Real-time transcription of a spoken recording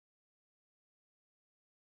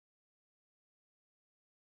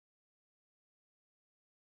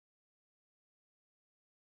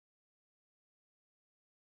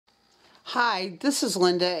Hi, this is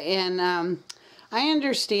Linda, and I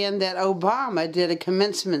understand that Obama did a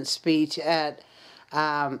commencement speech at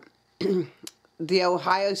the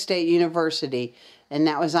Ohio State University, and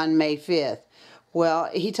that was on May 5th. Well,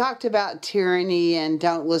 he talked about tyranny and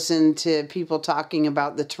don't listen to people talking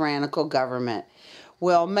about the tyrannical government.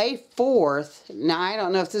 Well, May 4th, now I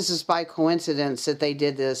don't know if this is by coincidence that they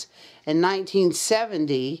did this, in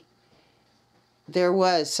 1970, there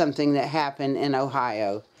was something that happened in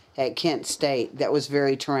Ohio at Kent State that was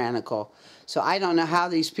very tyrannical. So I don't know how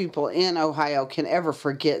these people in Ohio can ever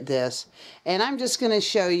forget this. And I'm just going to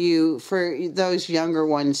show you, for those younger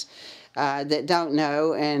ones that don't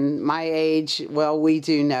know, and my age, well, we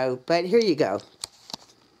do know. But here you go.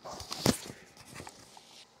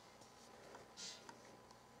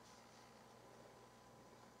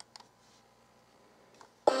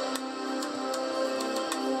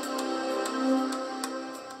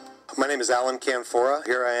 My name is Alan Canfora.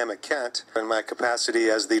 Here I am at Kent in my capacity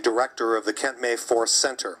as the director of the Kent May Force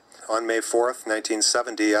Center. On May 4th,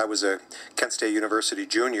 1970, I was a Kent State University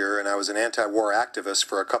junior, and I was an anti-war activist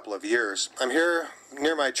for a couple of years. I'm here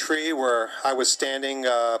near my tree where I was standing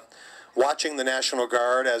watching the National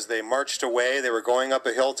Guard as they marched away. They were going up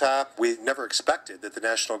a hilltop. We never expected that the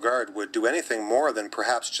National Guard would do anything more than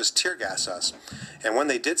perhaps just tear gas us. And when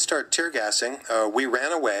they did start tear gassing, we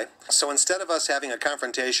ran away. So instead of us having a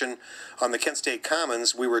confrontation on the Kent State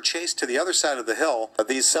Commons, we were chased to the other side of the hill.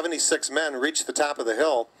 These 76 men reached the top of the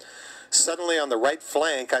hill. Suddenly on the right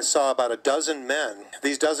flank, I saw about a dozen men.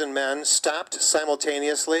 These dozen men stopped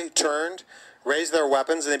simultaneously, turned, raised their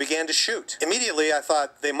weapons, and they began to shoot. Immediately, I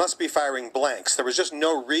thought they must be firing blanks. There was just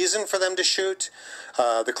no reason for them to shoot.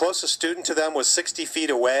 The closest student to them was 60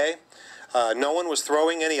 feet away. No one was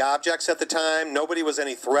throwing any objects at the time. Nobody was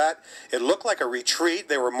any threat. It looked like a retreat.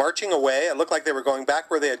 They were marching away. It looked like they were going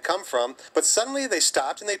back where they had come from. But suddenly they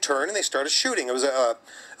stopped and they turned and they started shooting. It was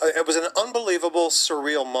an unbelievable,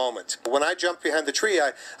 surreal moment. When I jumped behind the tree,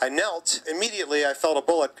 I knelt. Immediately, I felt a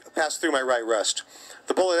bullet pass through my right wrist.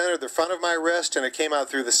 The bullet entered the front of my wrist and it came out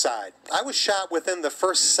through the side. I was shot within the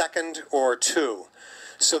first second or two.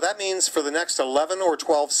 So that means for the next 11 or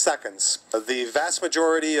 12 seconds, the vast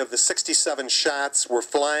majority of the 67 shots were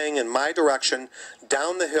flying in my direction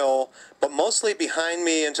down the hill, but mostly behind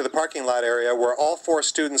me into the parking lot area where all 4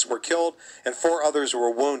 students were killed and 4 others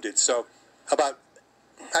were wounded. So about,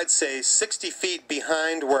 I'd say, 60 feet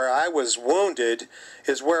behind where I was wounded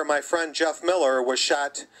is where my friend Jeff Miller was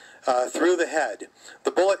shot through the head.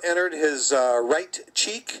 The bullet entered his right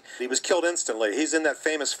cheek. He was killed instantly. He's in that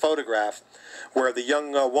famous photograph where the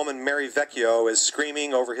young woman Mary Vecchio is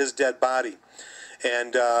screaming over his dead body.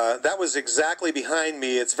 And that was exactly behind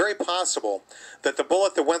me. It's very possible that the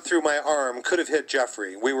bullet that went through my arm could have hit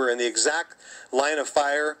Jeffrey. We were in the exact line of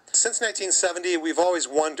fire. Since 1970, we've always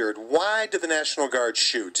wondered, why did the National Guard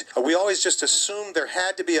shoot? We always just assumed there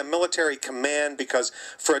had to be a military command, because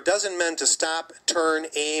for a dozen men to stop, turn,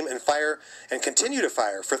 aim, and fire, and continue to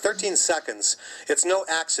fire for 13 seconds, it's no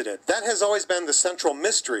accident. That has always been the central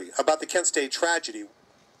mystery about the Kent State tragedy.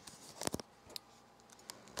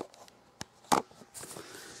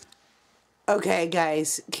 Okay,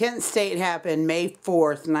 guys, Kent State happened May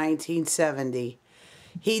 4th, 1970.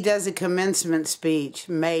 He does a commencement speech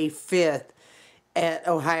May 5th at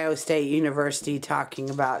Ohio State University talking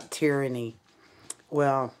about tyranny.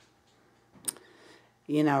 Well,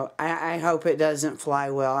 you know, I hope it doesn't fly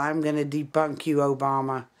well. I'm going to debunk you,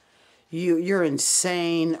 Obama. You're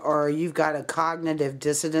insane, or you've got a cognitive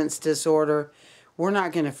dissonance disorder. We're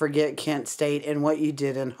not going to forget Kent State and what you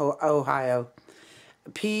did in Ohio.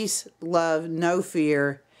 Peace, love, no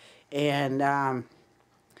fear, and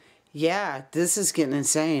yeah, this is getting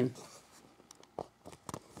insane.